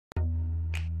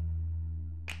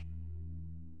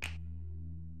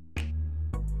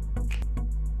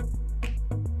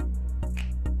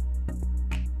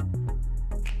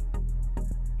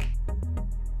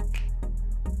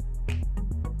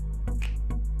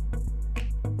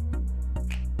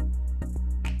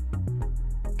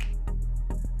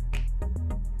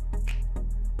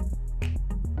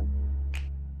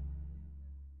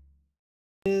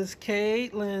Is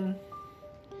Caitlin.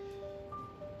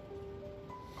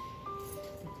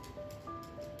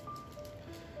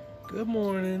 Good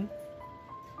morning.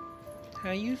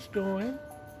 How you doing?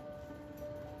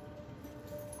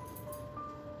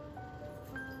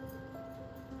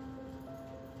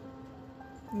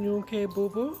 You okay, boo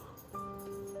boo?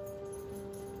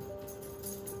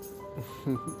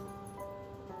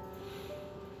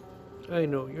 I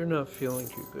know you're not feeling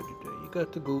too good today. You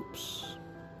got the goops.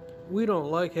 We don't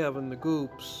like having the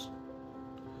goops.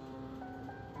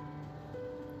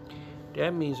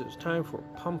 That means it's time for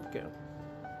pumpkin.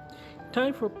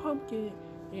 Time for pumpkin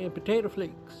and potato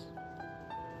flakes.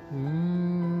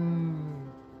 Mmm.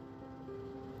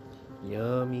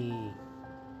 Yummy.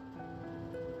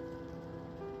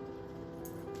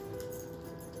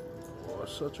 Oh,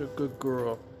 such a good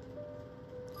girl.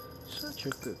 Such a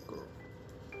good girl.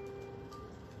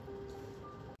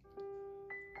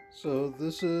 So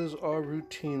this is our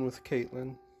routine with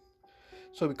Caitlin.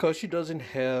 So because she doesn't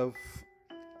have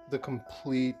the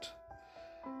complete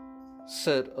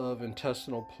set of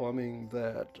intestinal plumbing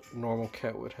that a normal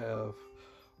cat would have,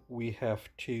 we have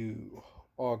to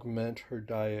augment her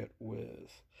diet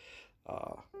with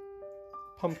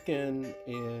pumpkin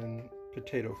and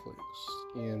potato flakes.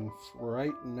 And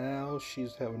right now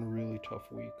she's having a really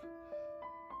tough week.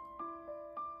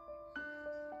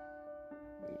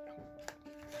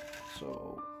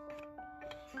 So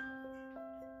a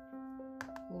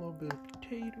little bit of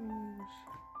potatoes,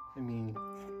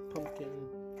 pumpkin.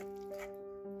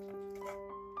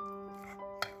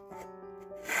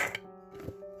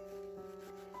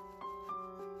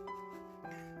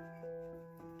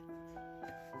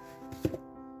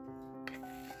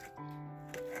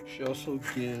 She also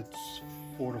gets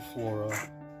Fortiflora.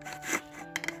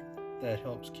 That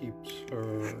helps keeps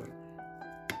her,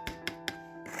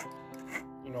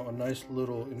 a nice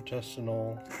little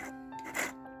intestinal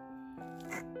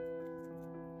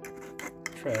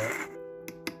tract.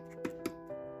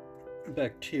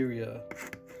 Bacteria.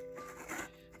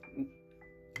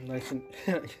 Nice and...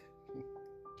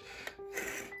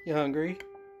 You hungry?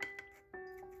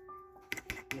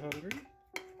 You hungry?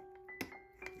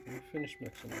 Let me finish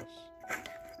mixing this.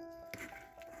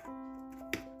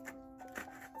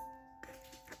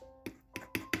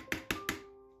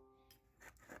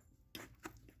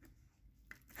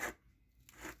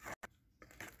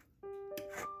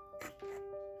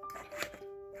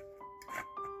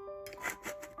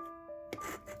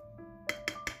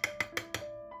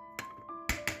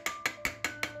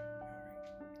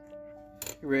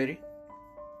 You ready?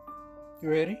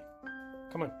 You ready?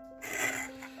 Come on.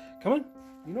 Come on.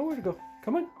 You know where to go.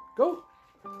 Come on. Go.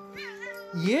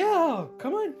 Yeah.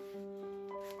 Come on.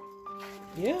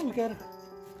 Yeah, we got it.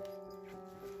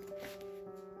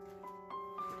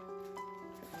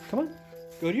 Come on.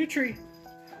 Go to your tree.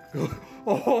 Go.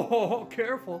 Oh,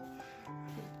 careful.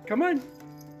 Come on.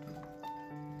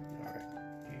 All right.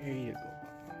 Here you go.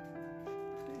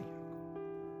 There you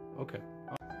go. Okay.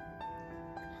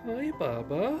 Hi,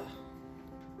 Baba.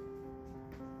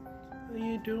 How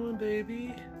you doing,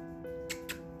 baby?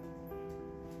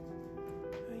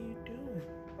 How you doing?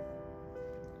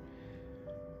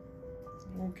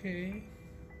 Okay.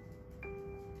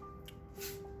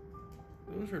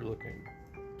 Those are looking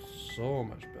so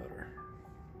much better.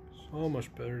 So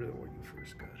much better than when you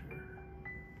first got here.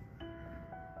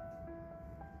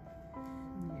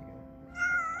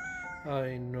 Yeah.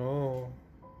 I know.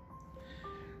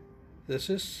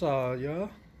 This is Saya.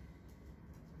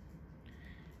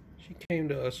 She came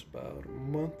to us about a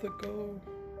month ago,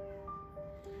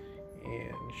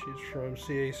 and she's from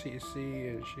CACC,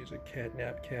 and she's a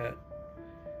catnap cat,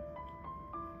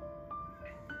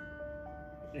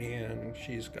 and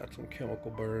she's got some chemical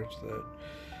burns that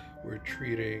we're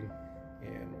treating,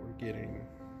 and we're getting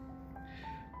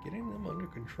them under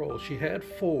control. She had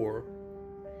 4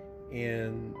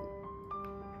 and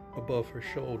above her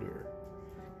shoulder,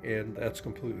 and that's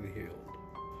completely healed.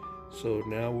 So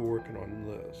now we're working on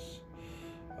this.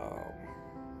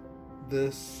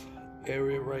 This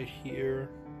area right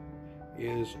here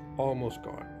is almost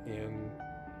gone, and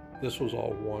this was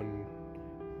all one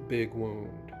big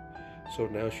wound. So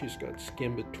now she's got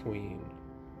skin between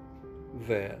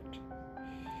that.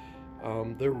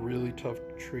 They're really tough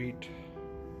to treat.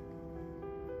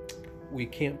 We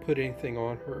can't put anything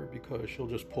on her because she'll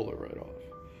just pull it right off.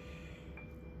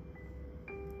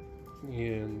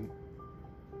 And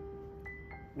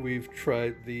we've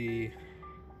tried the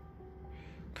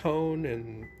cone,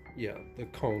 and yeah, the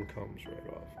cone comes right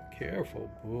off. Careful,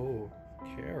 boo,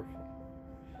 careful.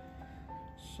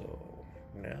 So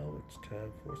now it's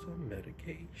time for some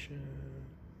medication.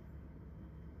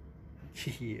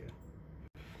 Yeah.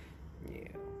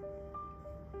 Yeah.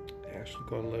 Actually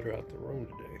gonna let her out the room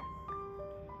today.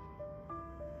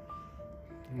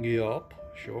 Yup,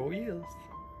 sure is.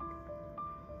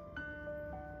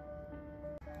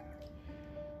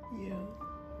 Yeah.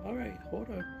 Alright, hold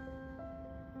on.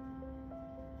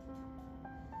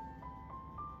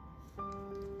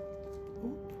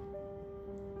 Oop.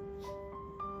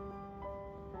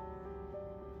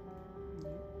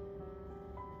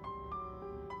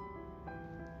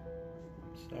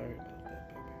 Sorry about that,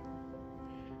 baby.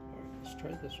 Alright, let's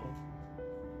try this one.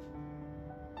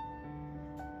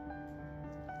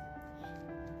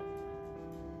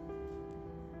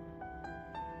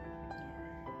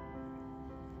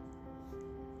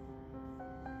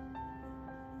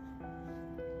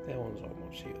 That one's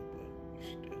almost healed, but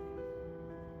still.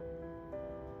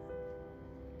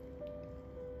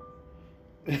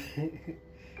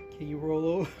 Can you roll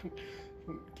over?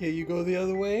 Can you go the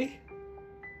other way?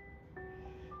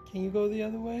 Can you go the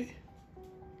other way?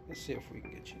 Let's see if we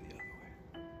can get you the other way.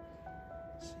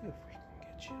 Let's see if we can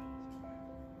get you the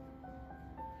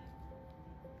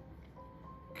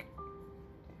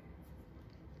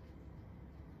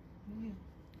other way. Yeah.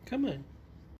 Come on.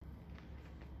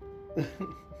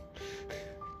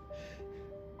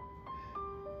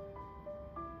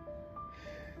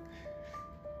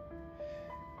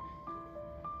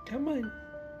 Come on.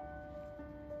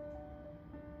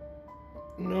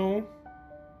 No.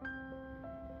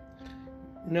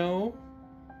 No.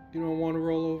 You don't want to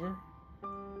roll over?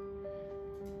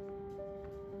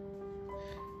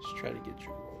 Let's try to get you to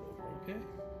roll over, okay?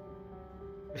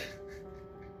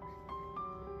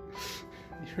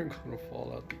 You're gonna fall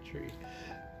out the tree.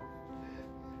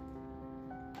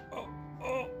 Oh,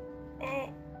 oh, oh,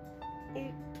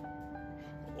 oh.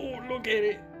 Oh, look at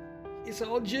it. It's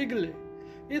all jiggly.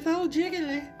 It's all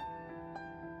jiggly.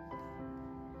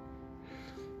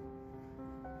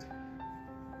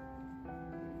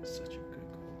 Such a good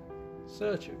girl.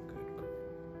 Such a good girl.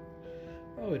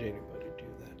 Why would anybody do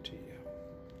that to you?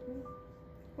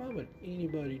 Why would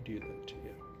anybody do that to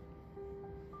you?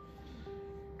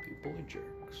 People are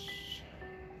jerks.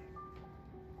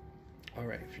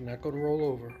 Alright, if you're not going to roll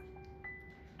over,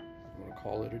 I'm going to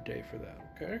call it a day for that,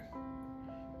 okay?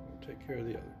 We'll take care of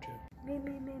the other two. No,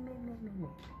 no, no, no, no, no, no.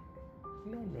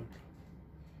 No, no, no.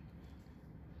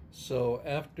 So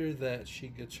after that, she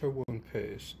gets her wound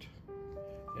paste,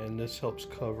 and this helps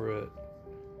cover it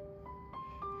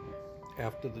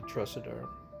after the Tresiderm.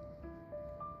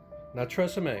 Not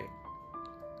Tresemme,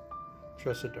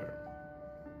 Tresiderm.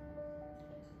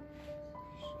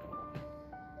 So,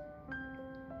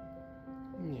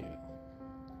 yeah.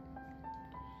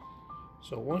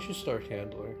 So once you start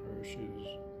handling her,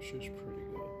 she's pretty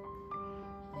good.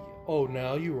 Yeah. Oh,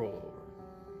 now you roll over.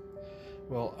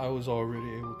 Well, I was already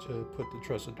able to put the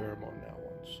Tresiderm on that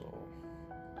one, so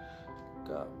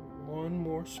got one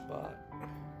more spot.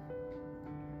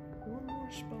 One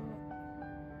more spot.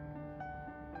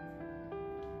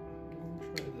 Let me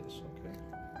try this, okay?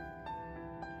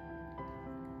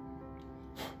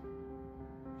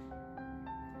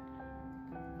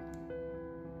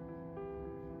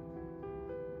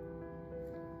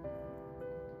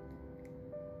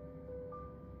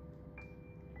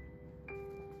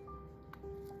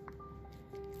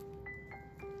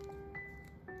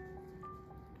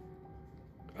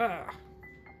 Ah!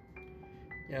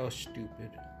 That was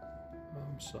stupid.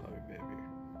 I'm sorry, baby.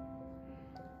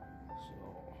 So.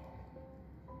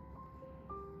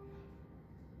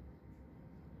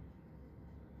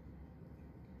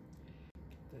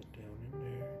 Get that down in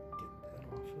there. Get that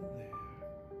off of there.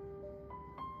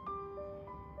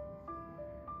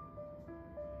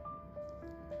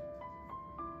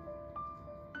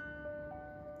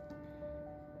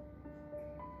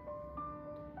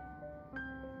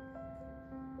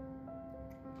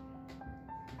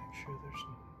 Make sure there's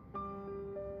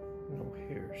no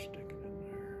hair sticking in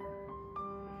there.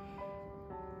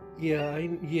 Yeah,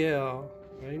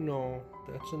 I know.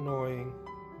 That's annoying.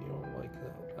 You don't like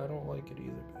that. I don't like it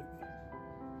either, baby.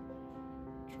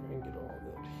 Try and get all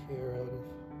that hair out of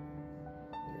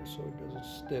there so it doesn't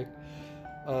stick.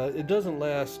 It doesn't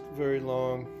last very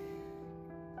long.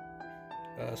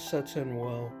 Sets in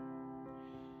well.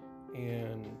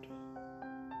 And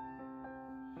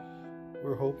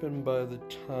we're hoping by the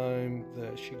time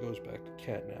that she goes back to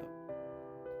catnap,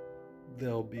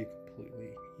 they'll be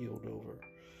completely healed over.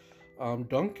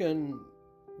 Duncan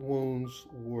wounds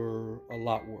were a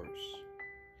lot worse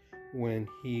when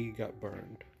he got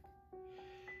burned.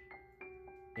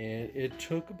 And it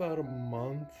took about a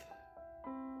month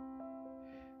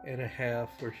and a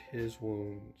half for his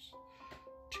wounds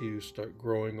to start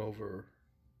growing over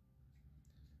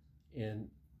and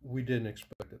we didn't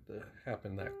expect it to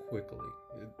happen that quickly.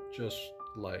 It just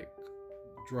like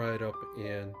dried up,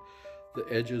 and the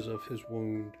edges of his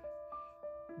wound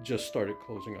just started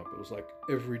closing up. It was like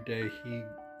every day he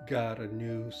got a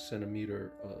new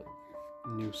centimeter of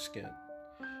new skin.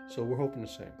 So we're hoping the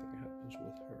same thing happens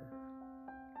with her.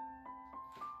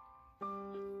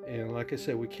 And like I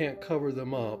said, we can't cover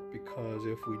them up because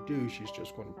if we do, she's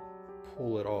just going to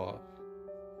pull it off.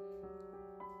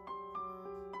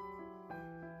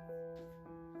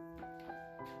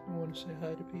 You want to say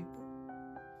hi to people?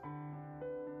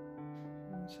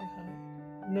 You want to say hi?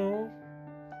 No?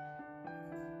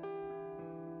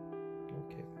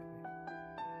 Okay, baby.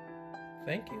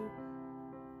 Thank you.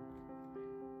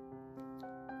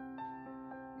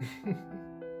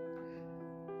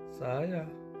 Saya.